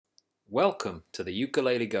Welcome to the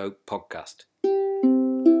Ukulele Go podcast,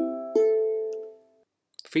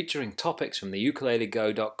 featuring topics from the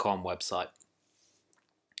ukulelego.com website.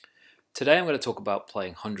 Today I'm going to talk about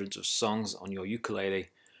playing hundreds of songs on your ukulele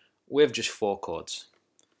with just 4 chords.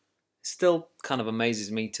 It still kind of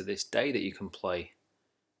amazes me to this day that you can play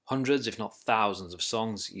hundreds, if not thousands of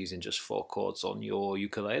songs using just 4 chords on your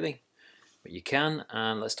ukulele. But you can,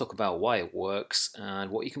 and let's talk about why it works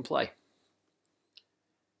and what you can play.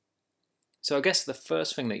 So I guess the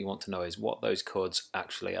first thing that you want to know is what those chords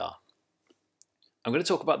actually are. I'm going to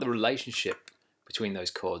talk about the relationship between those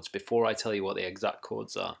chords before I tell you what the exact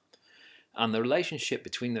chords are. And the relationship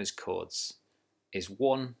between those chords is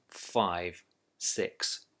 1, 5,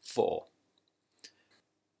 6, 4.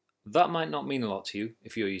 That might not mean a lot to you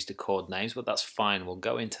if you're used to chord names, but that's fine. We'll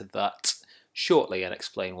go into that shortly and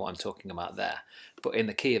explain what I'm talking about there. But in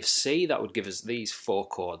the key of C, that would give us these 4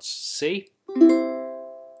 chords: C,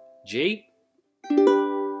 G,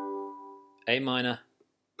 A minor,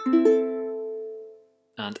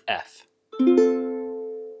 and F.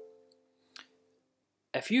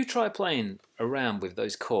 If you try playing around with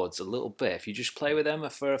those chords a little bit, if you just play with them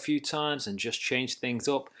for a few times and just change things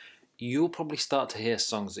up, you'll probably start to hear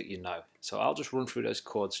songs that you know. So I'll just run through those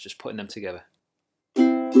chords, just putting them together.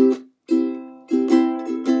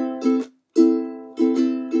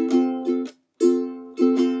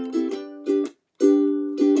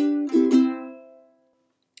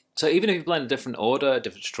 So even if you play in a different order, a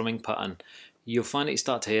different strumming pattern, you'll find that you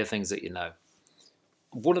start to hear things that you know.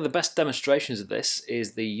 One of the best demonstrations of this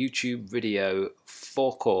is the YouTube video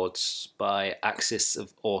 4 Chords by Axis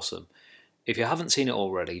of Awesome. If you haven't seen it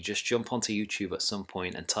already, just jump onto YouTube at some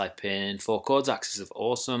point and type in 4 Chords Axis of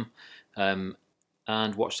Awesome and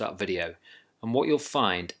watch that video. And what you'll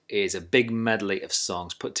find is a big medley of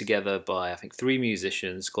songs put together by, I think, 3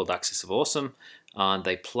 musicians called Axis of Awesome, and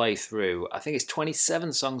they play through, I think it's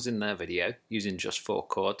 27 songs in their video using just 4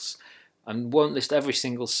 chords. I won't list every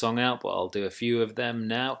single song out, but I'll do a few of them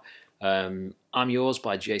now. I'm Yours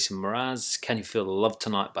by Jason Mraz, Can You Feel the Love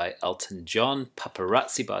Tonight by Elton John,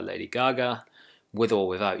 Paparazzi by Lady Gaga, With or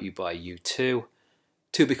Without You by U2,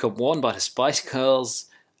 Two Become One by the Spice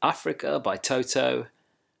Girls, Africa by Toto,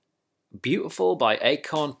 Beautiful by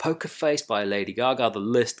Akon, Poker Face by Lady Gaga. The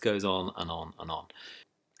list goes on and on and on.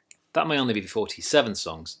 That may only be 47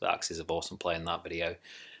 songs that Axis of Awesome play in that video,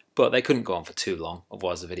 but they couldn't go on for too long,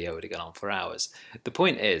 otherwise the video would have gone on for hours. The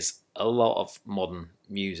point is, a lot of modern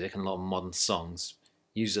music and a lot of modern songs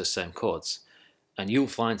use those same chords, and you'll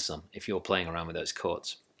find some if you're playing around with those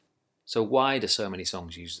chords. So why do so many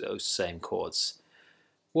songs use those same chords?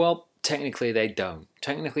 Well, technically they don't.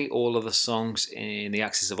 Technically all of the songs in the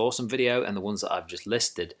Axis of Awesome video and the ones that I've just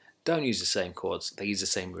listed don't use the same chords, they use the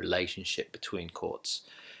same relationship between chords.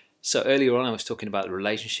 So earlier on I was talking about the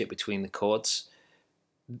relationship between the chords.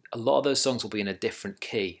 A lot of those songs will be in a different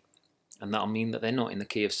key, and that'll mean that they're not in the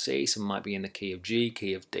key of C, some might be in the key of G,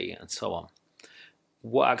 key of D, and so on.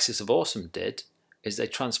 What Axis of Awesome did is they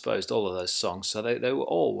transposed all of those songs so they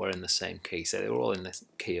all were in the same key, so they were all in the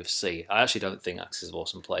key of C. I actually don't think Axis of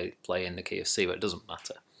Awesome play in the key of C, but it doesn't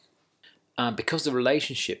matter. And because the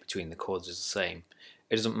relationship between the chords is the same,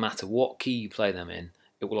 it doesn't matter what key you play them in,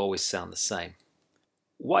 it will always sound the same.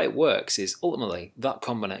 Why it works is ultimately that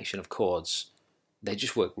combination of chords, they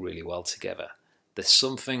just work really well together. There's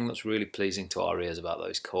something that's really pleasing to our ears about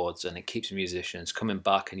those chords, and it keeps musicians coming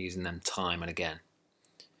back and using them time and again.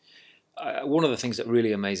 One of the things that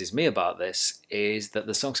really amazes me about this is that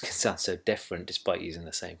the songs can sound so different despite using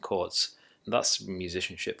the same chords. That's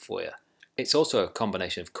musicianship for you. It's also a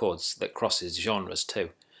combination of chords that crosses genres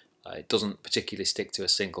too. It doesn't particularly stick to a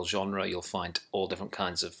single genre. You'll find all different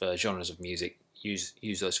kinds of genres of music use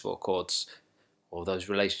those 4 chords, or those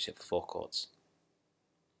relationship for 4 chords.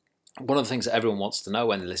 One of the things that everyone wants to know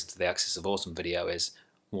when they listen to the Axis of Awesome video is,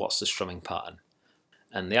 what's the strumming pattern?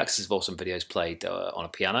 And the Axis of Awesome video is played on a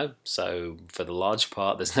piano, so for the large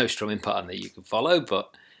part there's no strumming pattern that you can follow, but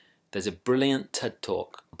there's a brilliant TED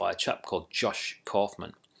Talk by a chap called Josh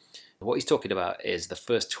Kaufman. What he's talking about is the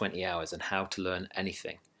first 20 hours and how to learn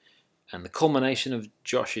anything. And the culmination of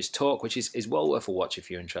Josh's talk, which is well worth a watch if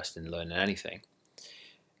you're interested in learning anything,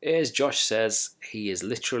 is Josh says he has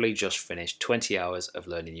literally just finished 20 hours of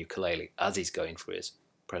learning ukulele as he's going through his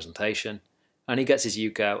presentation, and he gets his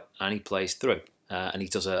uke out and he plays through. And he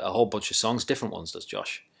does a whole bunch of songs, different ones does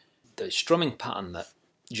Josh. The strumming pattern that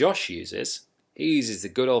Josh uses, he uses the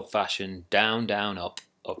good old-fashioned down, down, up,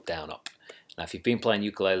 up, down, up. Now if you've been playing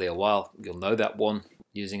ukulele a while, you'll know that one.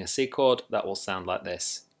 Using a C chord, that will sound like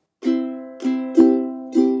this.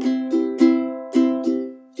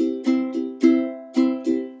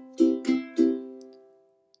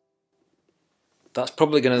 That's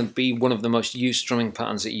probably going to be one of the most used strumming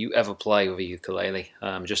patterns that you ever play with a ukulele.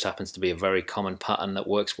 It just happens to be a very common pattern that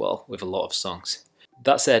works well with a lot of songs.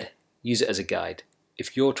 That said, use it as a guide.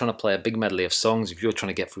 If you're trying to play a big medley of songs, if you're trying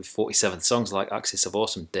to get through 47 songs like Axis of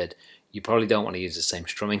Awesome did, you probably don't want to use the same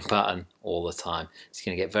strumming pattern all the time. It's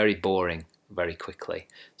going to get very boring very quickly.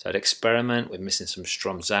 So I'd experiment with missing some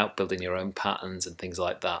strums out, building your own patterns and things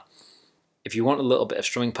like that. If you want a little bit of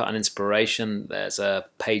strumming pattern inspiration, there's a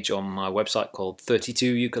page on my website called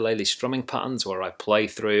 32 Ukulele Strumming Patterns where I play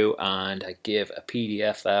through and I give a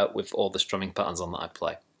PDF out with all the strumming patterns on that I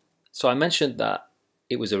play. So I mentioned that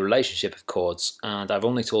it was a relationship of chords, and I've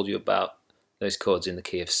only told you about those chords in the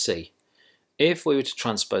key of C. If we were to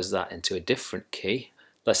transpose that into a different key,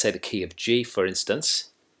 let's say the key of G for instance,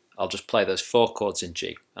 I'll just play those 4 chords in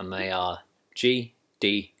G, and they are G,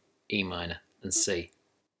 D, E minor and C.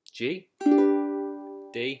 G,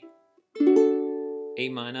 D, E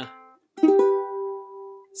minor,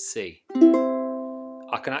 C.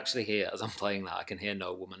 I can actually hear, as I'm playing that, I can hear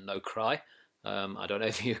No Woman, No Cry. I don't know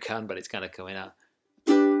if you can, but it's kind of coming out.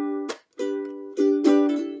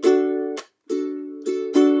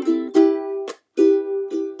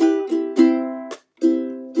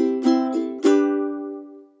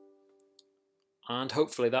 And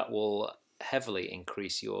hopefully that will heavily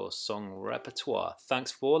increase your song repertoire.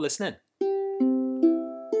 Thanks for listening.